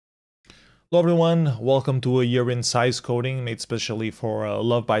Hello everyone, welcome to a year in size coding made specially for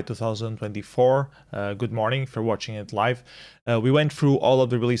Lovebyte 2024. Good morning if you're watching it live. We went through all of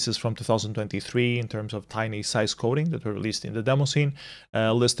the releases from 2023 in terms of tiny size coding that were released in the demo scene,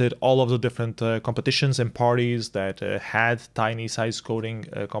 listed all of the different competitions and parties that had tiny size coding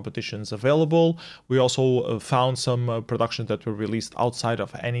competitions available. We also found some productions that were released outside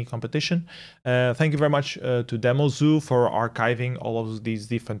of any competition. Thank you very much to DemoZoo for archiving all of these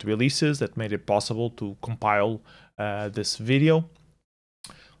different releases that made it possible to compile this video.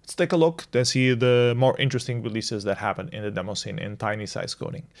 Let's take a look and see the more interesting releases that happened in the demo scene in tiny size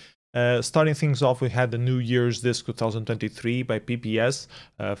coding. Starting things off, we had the New Year's Disc 2023 by PPS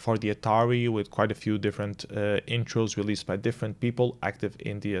for the Atari, with quite a few different intros released by different people active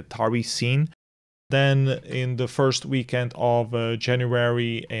in the Atari scene. Then in the first weekend of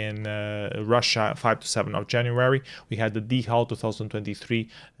January in Russia, 5 to 7 of January, we had the DHAL 2023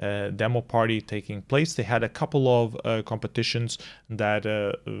 demo party taking place. They had a couple of competitions that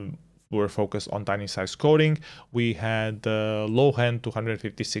were focused on tiny size coding. We had the low-end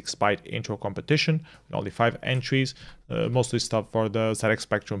 256-byte intro competition with only 5 entries, mostly stuff for the ZX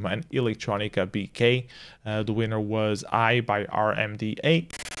Spectrum and Electronica BK. The winner was I by RMDA.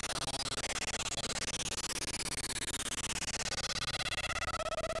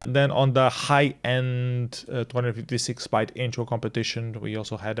 Then on the high-end 256-byte intro competition, we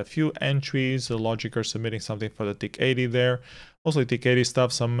also had a few entries. The Logiker submitting something for the TIC-80 there. Mostly TIC-80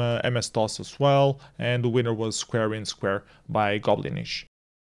 stuff, some MS-DOS as well. And the winner was Square in Square by Goblinish.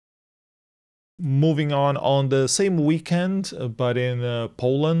 Moving on the same weekend, but in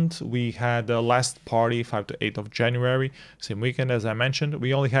Poland, we had the last party, 5 to 8 of January. Same weekend, as I mentioned.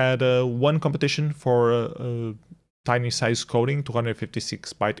 We only had one competition for tiny size coding,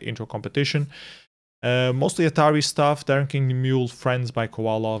 256-byte intro competition. Mostly Atari stuff, Darking the Mule Friends by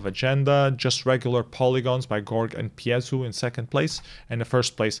Koala of Agenda, Just Regular Polygons by Gorg and Piezu in second place, and the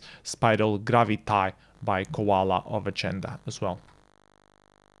first place, Spiral Gravitae by Koala of Agenda as well.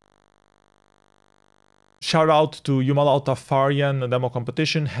 Shout out to Yumal Tafarian, the demo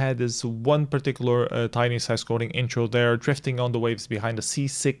competition had this one particular tiny size coding intro there. Drifting on the Waves Behind the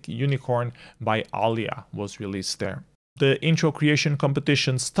Seasick Unicorn by Alia was released there. The intro creation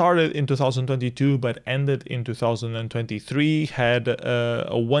competition started in 2022 but ended in 2023. Had a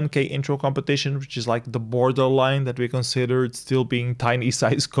 1K intro competition, which is like the borderline that we considered still being tiny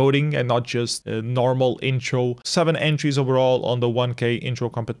size coding and not just a normal intro. 7 entries overall on the 1K intro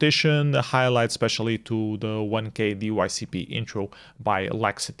competition, the highlight especially to the 1K DYCP intro by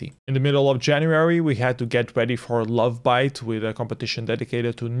Laxity. In the middle of January, we had to get ready for Lovebyte with a competition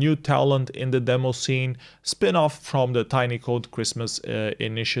dedicated to new talent in the demo scene, spin-off from the Tiny Code Christmas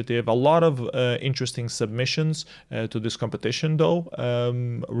initiative. A lot of interesting submissions to this competition though.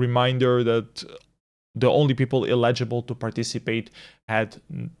 Reminder that the only people eligible to participate had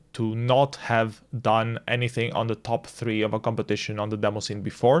to not have done anything on the top 3 of a competition on the demo scene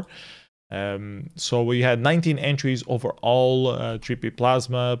before. So we had 19 entries overall, Trippy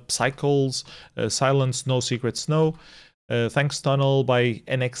Plasma, Cycles, Silent Snow, Secret Snow, Thanks Tunnel by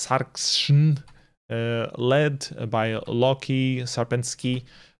NXarxN, Led by Loki, Serpensky,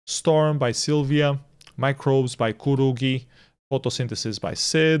 Storm by Sylvia, Microbes by Kurugi, Photosynthesis by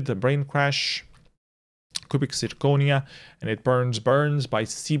Sid, Brain Crash, Cubic Zirconia, and It Burns by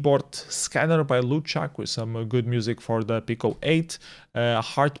Seaboard, Scanner by Luchak with some good music for the Pico 8,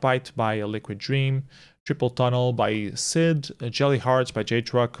 Heartbite by Liquid Dream, Triple Tunnel by Sid, Jelly Hearts by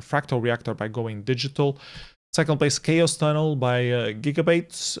J-Truck, Fractal Reactor by Going Digital, second place Chaos Tunnel by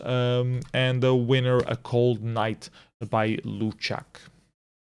Gigabytes, and the winner A Cold Night by Luchak.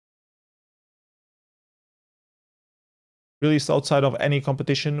 Released outside of any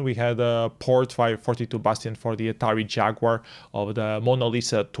competition, we had a port 542 Bastion for the Atari Jaguar of the Mona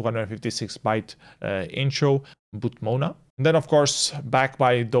Lisa 256-byte intro, Boot Mona. And then, of course, back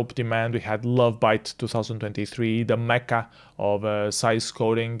by dope demand, we had Lovebyte 2023, the mecca of size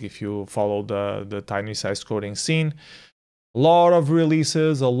coding, if you follow the tiny size coding scene. A lot of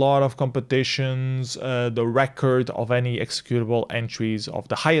releases, a lot of competitions. The record of any executable entries, of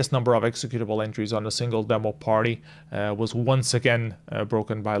the highest number of executable entries on a single demo party, was once again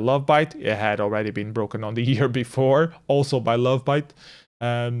broken by Lovebyte. It had already been broken on the year before, also by Lovebyte.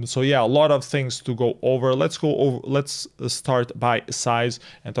 So yeah, a lot of things to go over. Let's start by size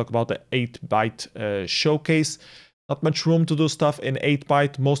and talk about the 8-byte showcase. Not much room to do stuff in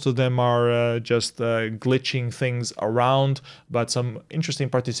 8-byte. Most of them are just glitching things around, but some interesting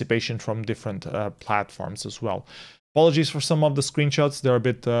participation from different platforms as well. Apologies for some of the screenshots. They're a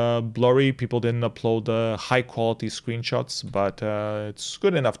bit blurry. People didn't upload high quality screenshots, but it's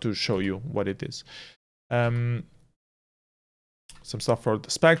good enough to show you what it is. Some stuff for the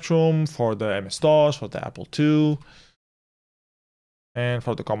Spectrum, for the MS-DOS, for the Apple II, and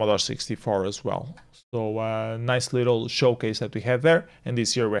for the Commodore 64 as well. So nice little showcase that we have there. And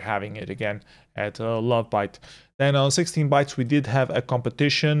this year we're having it again at Lovebyte. Then on 16 bytes, we did have a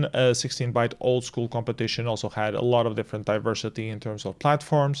competition. 16-byte old school competition also had a lot of different diversity in terms of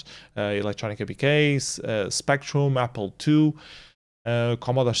platforms. Electronic APKs, Spectrum, Apple II,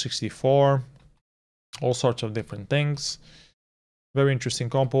 Commodore 64, all sorts of different things. Very interesting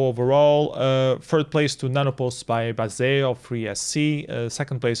compo overall. Third place to Nanopost by Bazet of FreeSC.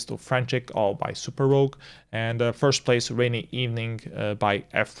 Second place to Frantic all by Super Rogue. And first place Rainy Evening by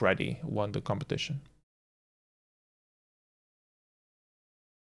F-Ready won the competition.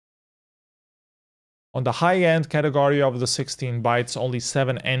 On the high-end category of the 16 bytes, only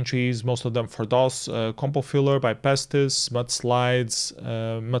 7 entries, most of them for DOS. Compo Filler by Pestis, Mudslides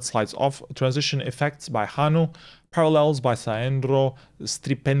Off, Transition Effects by Hanu, Parallels by Saendro,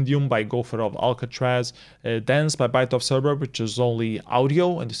 Stripendium by Gopher of Alcatraz, Dance by Byte of Server, which is only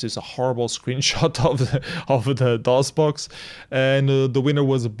audio, and this is a horrible screenshot of the DOS box. And the winner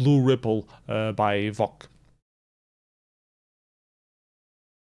was Blue Ripple by Vok.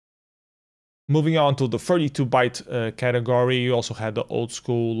 Moving on to the 32-byte category, you also had the old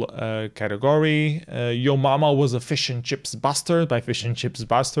school category. Yo Mama was a Fish and Chips Bastard by Fish and Chips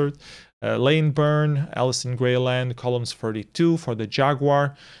Bastard. Lane Burn, Alice in Greyland, Columns 32 for the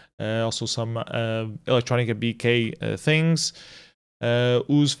Jaguar. Also some electronic BK things.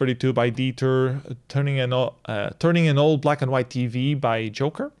 Ooze 32 by Dieter. Turning an Old Black and White TV by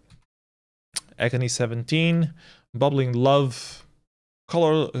Joker. Agony 17. Bubbling Love.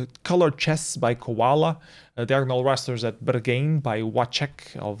 Color Chess by Koala, Diagonal Rasters at Bergain by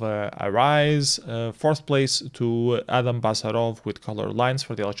Wacek of Arise, fourth place to Adam Basarov with Color Lines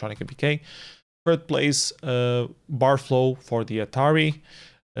for the Electronic APK, third place Barflow for the Atari,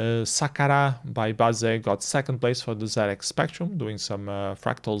 Sakara by Baze got second place for the ZX Spectrum, doing some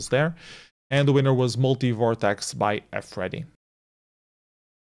fractals there, and the winner was Multi Vortex by F-Ready.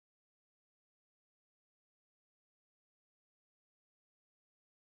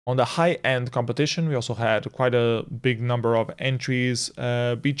 On the high-end competition, we also had quite a big number of entries.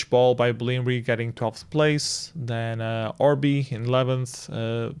 Beach Ball by Blimry getting 12th place. Then Orbi in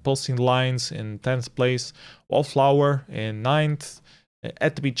 11th. Pulsing Lines in 10th place. Wallflower in 9th.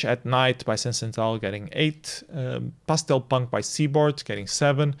 At the Beach at Night by Sensental getting 8th. Pastel Punk by Seaboard getting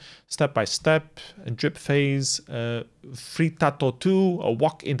 7. Step by Step. Drip Phase. Fritato 2. A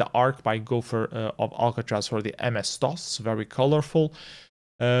Walk in the Arc by Gopher of Alcatraz for the MS-DOS. Very colorful.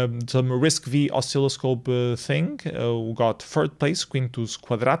 Some Risk V oscilloscope thing. We got third place, Quintus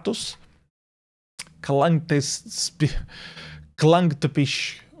Quadratus. Klangtepic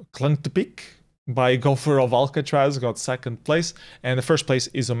by Gopher of Alcatraz got second place. And the first place,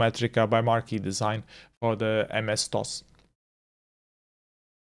 Isometrica by Marquee Design for the MS-DOS.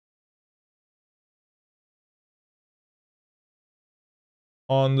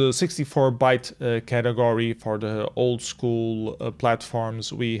 On the 64-byte category for the old school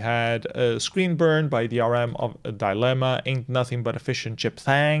platforms, we had Screen Burn by DRM of Dilemma, Ain't Nothing But a Fish and Chip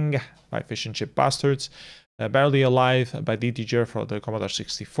Thang by Fish and Chip Bastards, Barely Alive by DTJ for the Commodore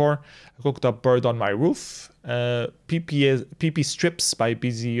 64, Cooked Up Bird on My Roof, PP Strips by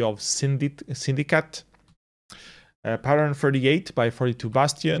BZ of Syndicate, Pattern 38 by 42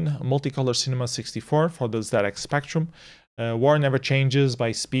 Bastion, Multicolor Cinema 64 for the ZX Spectrum, War Never Changes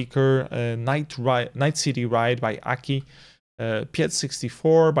by Speaker, Night City Ride by Aki, Piet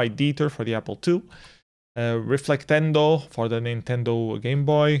 64 by Dieter for the Apple II, Reflectendo for the Nintendo Game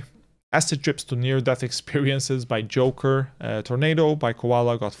Boy, Acid Trips to Near-Death Experiences by Joker, Tornado by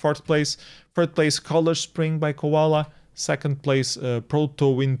Koala got 4th place, 3rd place Color Spring by Koala, 2nd place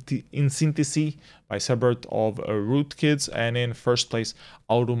Proto Insynthesis by Sebert of Root Kids, and in 1st place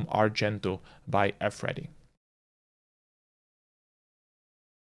Aurum Argento by F-Ready.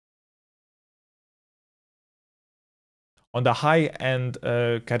 On the high-end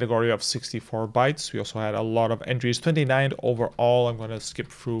category of 64 bytes, we also had a lot of entries, 29 overall. I'm going to skip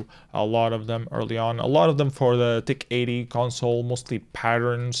through a lot of them early on. A lot of them for the TIC-80 console, mostly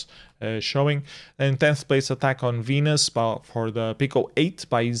patterns showing. And 10th place, Attack on Venus for the Pico 8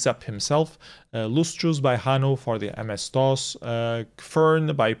 by Zepp himself. Lustrous by Hanu for the MS-DOS.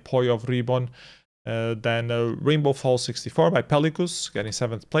 Fern by Poi of Ribbon. Then Rainbow Falls 64 by Pellicus, getting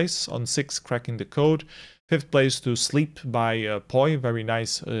 7th place. On 6, Cracking the Code. Fifth place to Sleep by Poi, very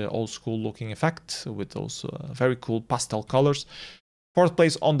nice old school looking effect with those very cool pastel colors. Fourth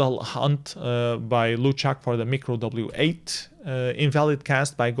place, On the Hunt by Luchak for the Micro W8. Invalid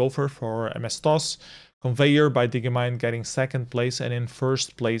Cast by Gopher for MS-DOS. Conveyor by Digimind getting second place. And in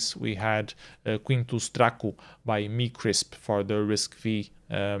first place, we had Quintus Dracu by MeCrisp for the RISC-V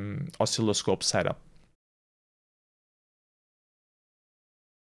oscilloscope setup.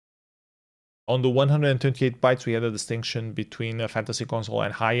 On the 128 bytes, we had a distinction between Fantasy Console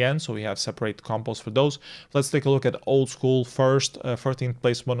and high-end, so we have separate compos for those. Let's take a look at old school first. 13th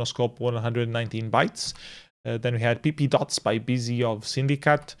place Monoscope, 119 bytes. Then we had PP Dots by BZ of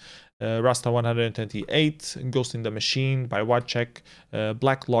Syndicate. Rasta 128, Ghost in the Machine by Wacek,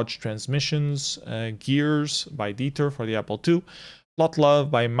 Black Lodge Transmissions, Gears by Dieter for the Apple II, Plot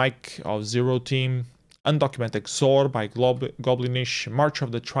Love by Mike of Zero Team, Undocumented Xor by Goblinish, March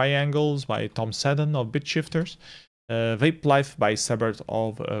of the Triangles by Tom Seddon of Bitshifters, Vape Life by Sebert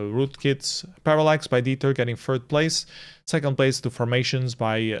of Rootkits, Parallax by Dieter getting third place, second place to Formations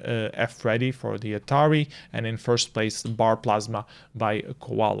by F. Freddy for the Atari, and in first place Bar Plasma by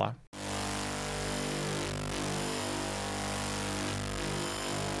Koala.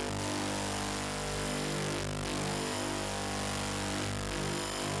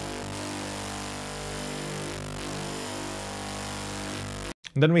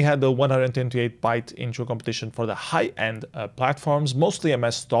 Then we had the 128-byte intro competition for the high-end platforms, mostly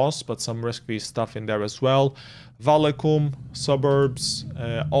MS-DOS, but some RISC-V stuff in there as well. Valecum, Suburbs,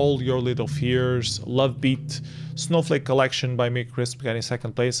 All Your Little Fears, Lovebyte, Snowflake Collection by MeCrisp getting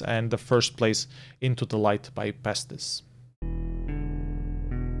second place, and the first place Into the Light by Pestis.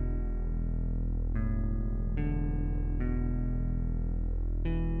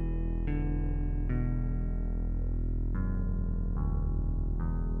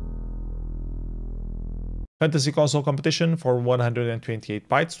 Fantasy Console competition for 128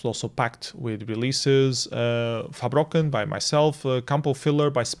 bytes was also packed with releases. Fabroken by myself, Campo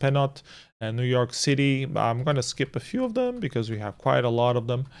Filler by Spenot, New York City. I'm going to skip a few of them because we have quite a lot of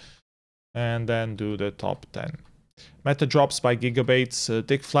them. And then do the top 10. Meta Drops by Gigabates,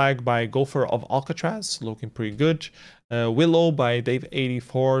 Dick Flag by Gopher of Alcatraz, looking pretty good. Willow by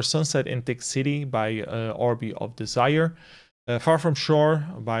Dave84, Sunset in Tick City by Orbi of Desire. Far From Shore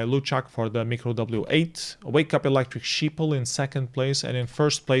by Luchak for the Micro W8, Wake Up Electric Sheeple in second place, and in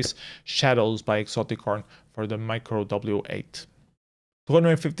first place Shadows by Exoticorn for the Micro W8.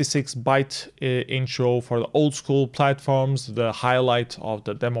 256-byte intro for the old school platforms, the highlight of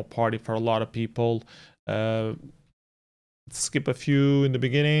the demo party for a lot of people. Skip a few in the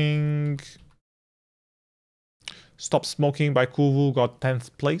beginning. Stop Smoking by Kuvu got 10th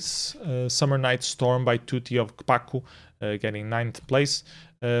place. Summer Night Storm by Tutti of Kpaku getting 9th place.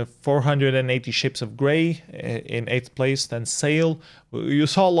 480 Shapes of Grey in 8th place. Then Sail. You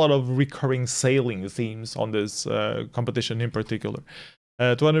saw a lot of recurring sailing themes on this competition in particular.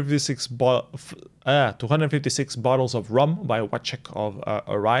 256 Bottles of Rum by Wacek of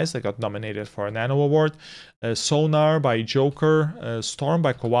Arise that got nominated for a Nano Award. Sonar by Joker, Storm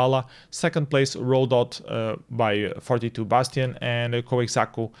by Koala, second place Rodot by 42 Bastion, and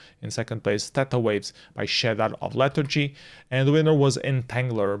Koexaku in second place Theta Waves by Shedar of Lethargy, and the winner was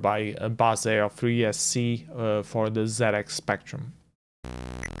Entangler by Base of 3SC for the ZX Spectrum.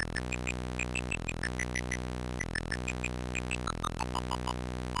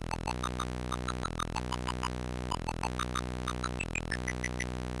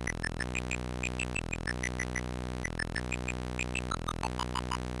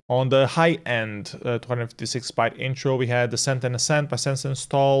 On the high-end 256-byte intro, we had Descent and Ascent by Sense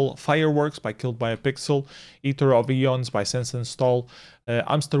Install, Fireworks by Killed by a Pixel, Eater of Eons by Sense Install,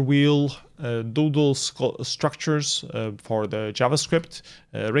 Amster Wheel, Doodle Structures for the JavaScript,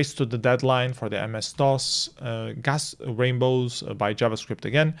 Race to the Deadline for the MS-DOS, Gas Rainbows by JavaScript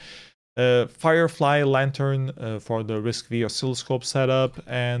again, Firefly Lantern for the RISC-V oscilloscope setup,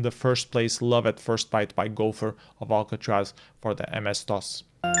 and the first place Love at First Bite by Gopher of Alcatraz for the MS-DOS.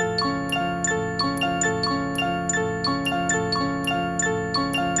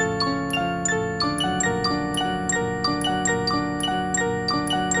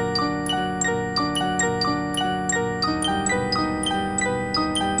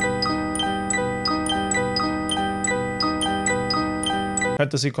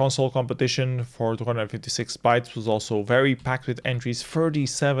 Fantasy Console competition for 256 bytes was also very packed with entries,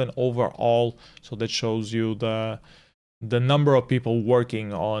 37 overall, so that shows you the number of people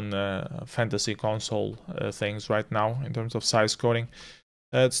working on Fantasy Console things right now in terms of size coding.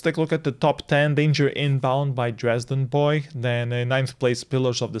 Let's take a look at the top 10. Danger Inbound by Dresden Boy. Then 9th place,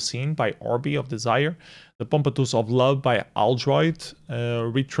 Pillars of the Scene by Orbi of Desire. The Pompatus of Love by Aldroid.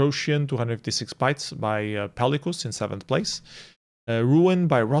 Retrocian, 256 bytes by Pellicus in 7th place. Ruin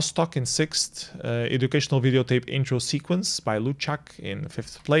by Rostock in 6th. Educational Videotape Intro Sequence by Luchak in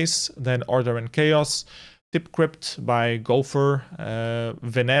 5th place. Then Order and Chaos. Tip Crypt by Gopher,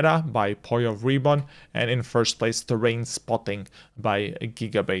 Venera by Poi of Reborn, and in 1st place Terrain Spotting by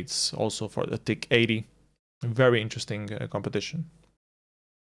Gigabates, also for the TIC 80. Very interesting competition.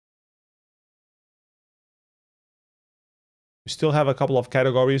 We still have a couple of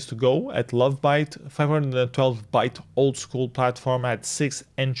categories to go. At Lovebyte, 512 byte old school platform had 6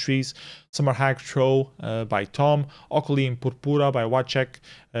 entries. Summer Hack Throw by Tom, Oculi in Purpura by Wacek,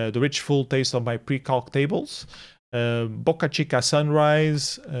 The Rich Full Taste of My Pre-Calc Tables, Boca Chica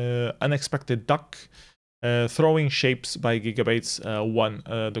Sunrise, Unexpected Duck, Throwing Shapes by Gigabates won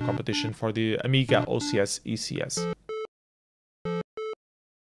the competition for the Amiga OCS ECS.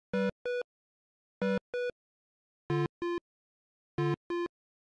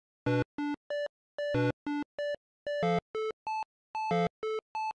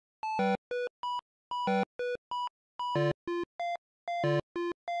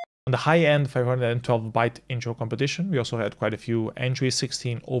 On the high-end 512-byte intro competition, we also had quite a few entries.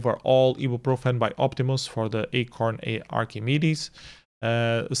 16 overall, Ibuprofen by Optimus for the Acorn A Archimedes,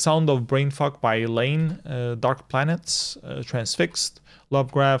 Sound of Brainfuck by Lane, Dark Planets, Transfixed,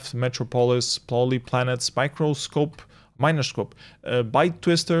 Lovegraph, Metropolis, Polyplanets, Microscope, Minerscope, Byte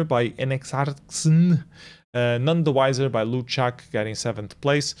Twister by NXRXN, None the Wiser by Luchak getting 7th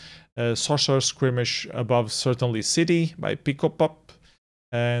place, Sorcerer's Skirmish Above Certainly City by Picopop,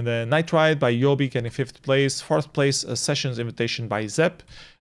 and Night Ride by Yobi getting 5th place. 4th place, Sessions Invitation by Zep.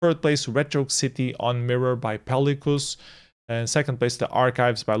 3rd place, Retro City on Mirror by Pellicus. And 2nd place, The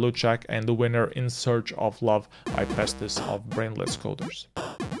Archives by Luchak. And the winner, In Search of Love by Pestis of Brainless Coders.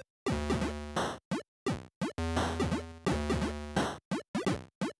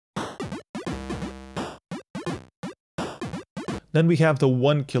 Then we have the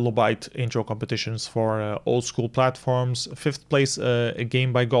 1 kilobyte intro competitions for old school platforms. 5th place, a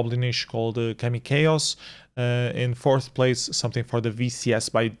game by Goblinish called Chemichaos. In 4th place, something for the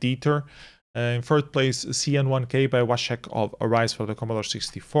VCS by Dieter. In 3rd place, CN1K by Washek of Arise for the Commodore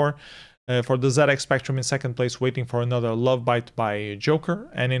 64. For the ZX Spectrum in 2nd place, Waiting for Another Lovebyte by Joker.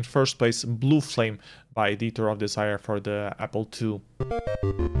 And in 1st place, Blue Flame by Dieter of Desire for the Apple II.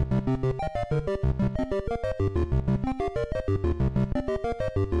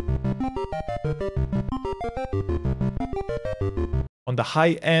 On the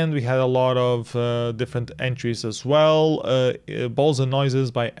high end, we had a lot of different entries as well. Balls and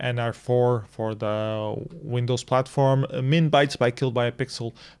Noises by NR4 for the Windows platform. Min Bytes by Killed by a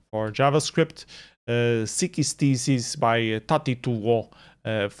Pixel for JavaScript. Sikistesis by Tati2Wo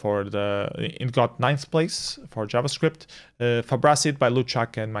for the... It got 9th place for JavaScript. Fabracid by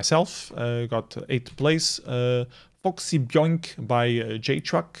Luchak and myself got 8th place. Foxy Bjoink by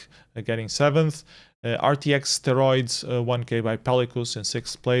J-Truck getting 7th. RTX Steroids 1K by Pellicus in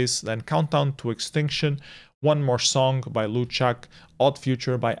 6th place. Then Countdown to Extinction, One More Song by Luchak, Odd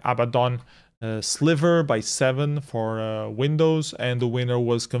Future by Abaddon, Sliver by 7 for Windows, and the winner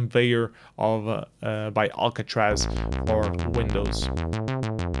was Conveyor of by Alcatraz for Windows.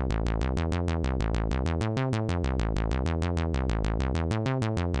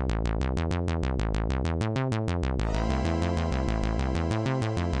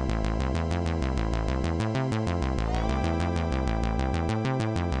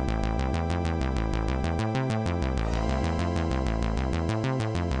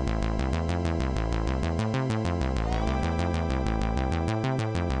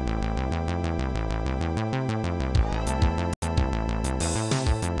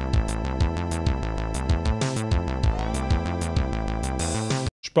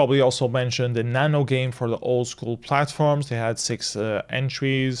 Probably also mention the Nano game for the old school platforms. They had 6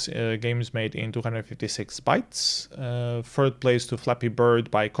 entries, games made in 256 bytes. 3rd place to Flappy Bird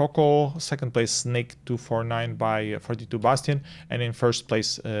by Coco. 2nd place Snake 249 by 42 Bastion. And in 1st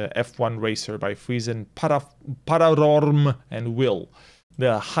place F1 Racer by Friesen, Pararorm and Will.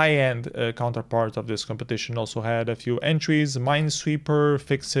 The high-end counterpart of this competition also had a few entries: Minesweeper,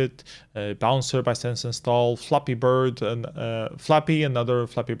 Fixit, Bouncer by Sense Install, Flappy Bird, and Flappy, another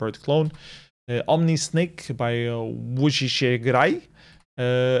Flappy Bird clone, Omni Snake by Wujishegrai,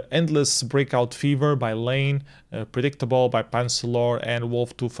 Endless Breakout Fever by Lane, Predictable by Pancelor, and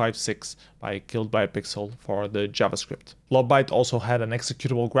Wolf 256 by Killed by a Pixel for the JavaScript. Lovebyte also had an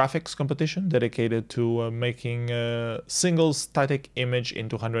executable graphics competition dedicated to making a single static image in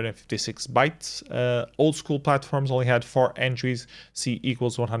 256 bytes. Old school platforms only had 4 entries, C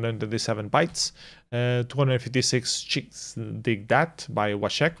equals 137 bytes. 256 Chicks Dig That by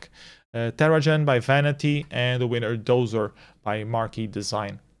Washek, Terragen by Vanity, and the winner Dozer by Marquee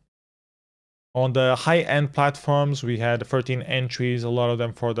Design. On the high-end platforms, we had 13 entries, a lot of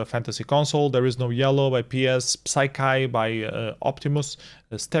them for the Fantasy console. There Is No Yellow by PS, Psyche by Optimus,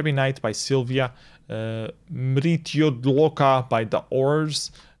 Starry Night by Sylvia, Mrityodloka by The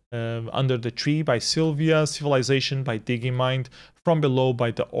Oars, Under the Tree by Sylvia, Civilization by Digimind, From Below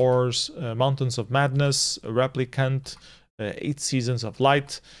by The Oars, Mountains of Madness, Replicant, 8 Seasons of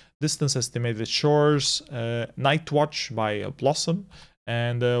Light, Distance Estimated Shores, Night Watch by Blossom,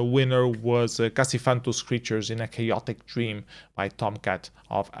 and the winner was Cassifantus Creatures in a Chaotic Dream by Tomcat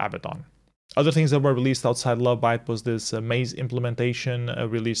of Abaddon. Other things that were released outside Lovebyte was this maze implementation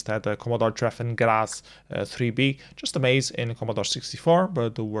released at Commodore Treffen Graz 3B. Just a maze in Commodore 64,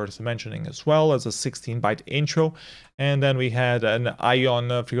 but worth mentioning as well as a 16-byte intro. And then we had an Ion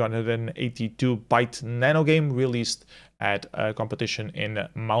 382-byte nano game released at a competition in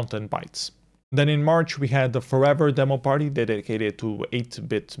Mountain Bytes. Then in March, we had the Forever demo party dedicated to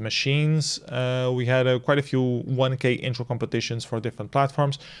 8-bit machines. We had quite a few 1K intro competitions for different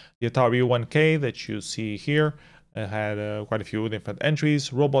platforms. The Atari 1K that you see here had quite a few different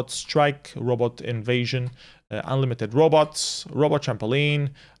entries. Robot Strike, Robot Invasion, Unlimited Robots, Robot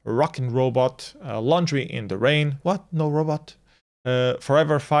Trampoline, Rockin' Robot, Laundry in the Rain, what? No robot?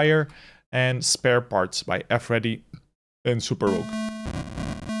 Forever Fire, and Spare Parts by F-Ready and Super Rogue.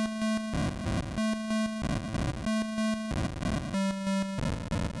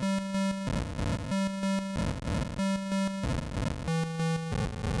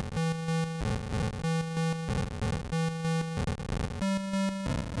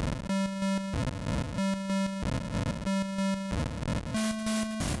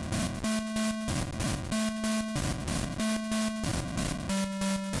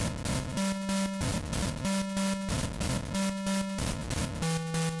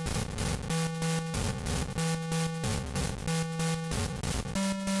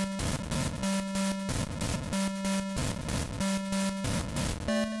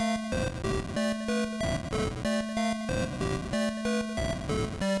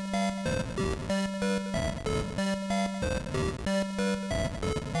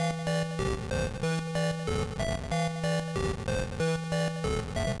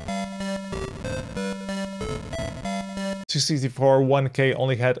 C64 1K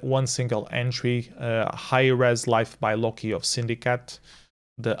only had one single entry, High Res Life by Loki of Syndicate.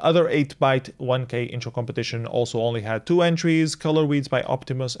 The other 8-byte 1K intro competition also only had 2 entries, Color Weeds by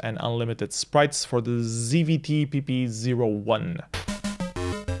Optimus and Unlimited Sprites for the ZVT PP01.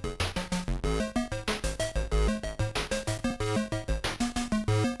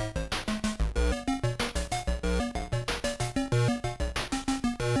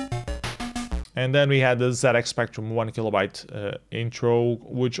 And then we had the ZX Spectrum 1KB intro,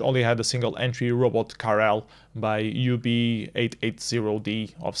 which only had a single entry, Robot Karel by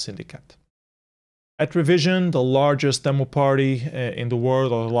UB880D of Syndicate. At Revision, the largest demo party in the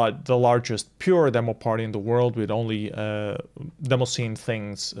world, or the largest pure demo party in the world with only demo scene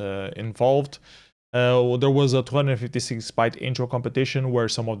things involved. There was a 256-byte intro competition where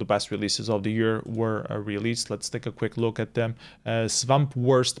some of the best releases of the year were released. Let's take a quick look at them. Swamp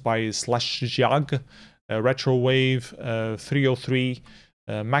Worst by Slashjag, Retrowave 303,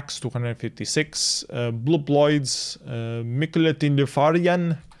 Max 256, Blubloids,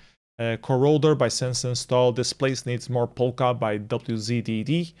 Mikuletindefarian, Corroder by Sense Install, This Place Needs More Polka by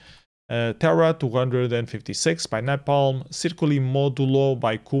WZDD, Terra 256 by Napalm, Circuli Modulo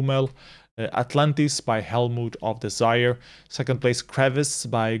by Kumel, Atlantis by Helmut of Desire, second place Crevice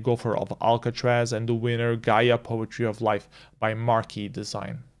by Gopher of Alcatraz, and the winner Gaia Poetry of Life by Marquee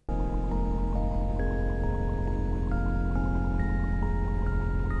Design.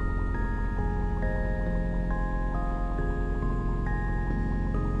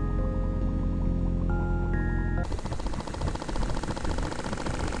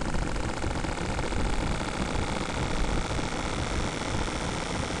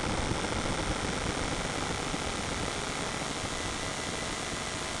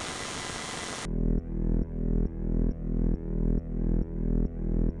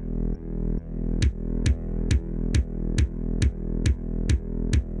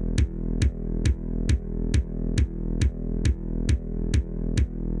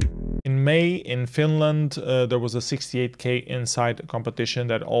 in Finland, there was a 68K inside competition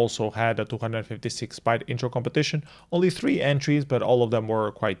that also had a 256 byte intro competition. Only 3 entries, but all of them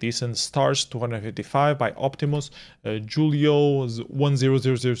were quite decent. Stars 255 by Optimus, Julio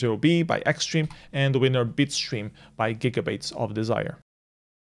 10000B by Extreme, and the winner Bitstream by Gigabytes of Desire.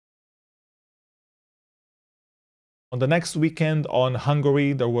 On the next weekend on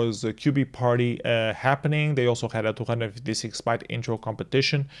Hungary, there was a QB party happening. They also had a 256 byte intro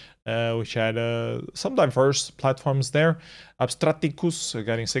competition, which had some diverse platforms there. Abstraticus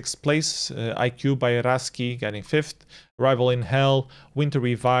getting 6th place, IQ by Raski getting 5th, Rival in Hell,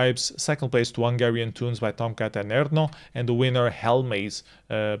 Wintry Vibes, 2nd place to Hungarian Tunes by Tomcat and Erno, and the winner Hellmaze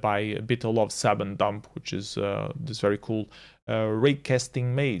by Beetle of Saban Dump, which is this very cool raycasting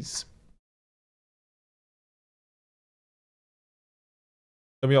maze.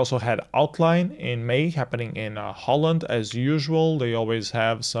 Then we also had Outline in May happening in Holland as usual. They always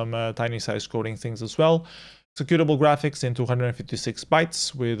have some tiny size coding things as well. Executable graphics in 256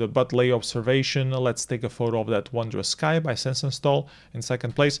 bytes with a butt lay observation. Let's take a photo of that wondrous sky by Sense Install in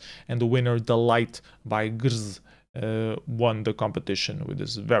 2nd place. And the winner Delight by Grz won the competition with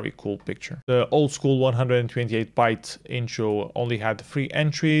this very cool picture. The old school 128 byte intro only had 3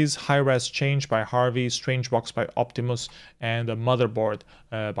 entries: High Res Change by Harvey, Strange Box by Optimus, and a Motherboard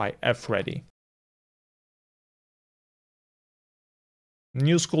by F-Ready.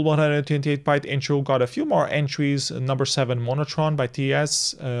 New School 128 byte intro got a few more entries: number 7 Monotron by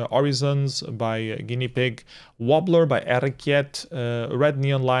TS, Horizons by Guinea Pig, Wobbler by Erikiet, Red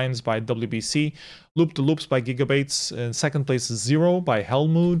Neon Lines by WBC, Loop to Loops by Gigabytes, in 2nd place Zero by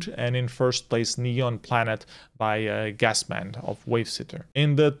Helmood, and in 1st place Neon Planet by Gasman of Wavesitter.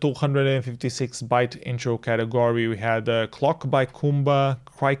 In the 256 byte intro category, we had Clock by Kumba,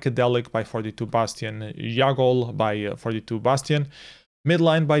 Cricadelic by 42 Bastion, Yagol by 42 Bastion,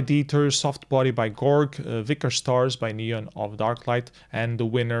 Midline by Dieter, Soft Body by Gorg, Vicar Stars by Neon of Darklight, and the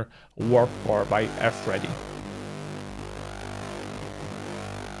winner Warp Core by F-Ready.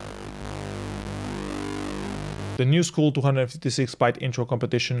 The New School 256 byte intro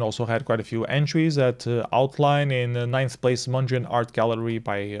competition also had quite a few entries at Outline. In 9th place Mondrian Art Gallery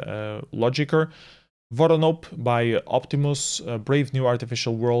by Logiker, Voronop by Optimus, Brave New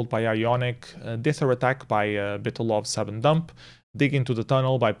Artificial World by Ionic, Dither Attack by Bittlelove 7 Dump, Dig Into the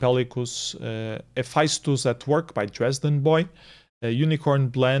Tunnel by Pellicus, Hephaestus at Work by Dresden Boy, Unicorn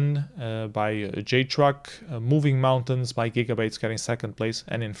Blend by J-Truck, Moving Mountains by Gigabytes getting 2nd place,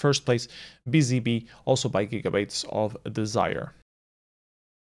 and in 1st place BZB also by Gigabytes of Desire.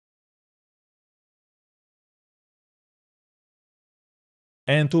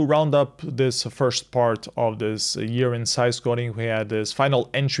 And to round up this first part of this year in size coding, we had this final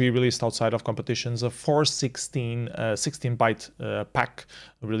entry released outside of competitions, a 416 16-byte pack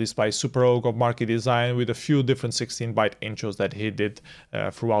released by Super Oak of Market Design with a few different 16-byte intros that he did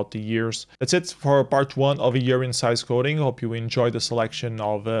throughout the years. That's it for part 1 of a year in size coding. Hope you enjoyed the selection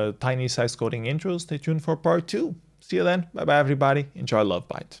of tiny size coding intros. Stay tuned for part 2. See you then. Bye bye everybody. Enjoy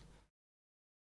Lovebyte.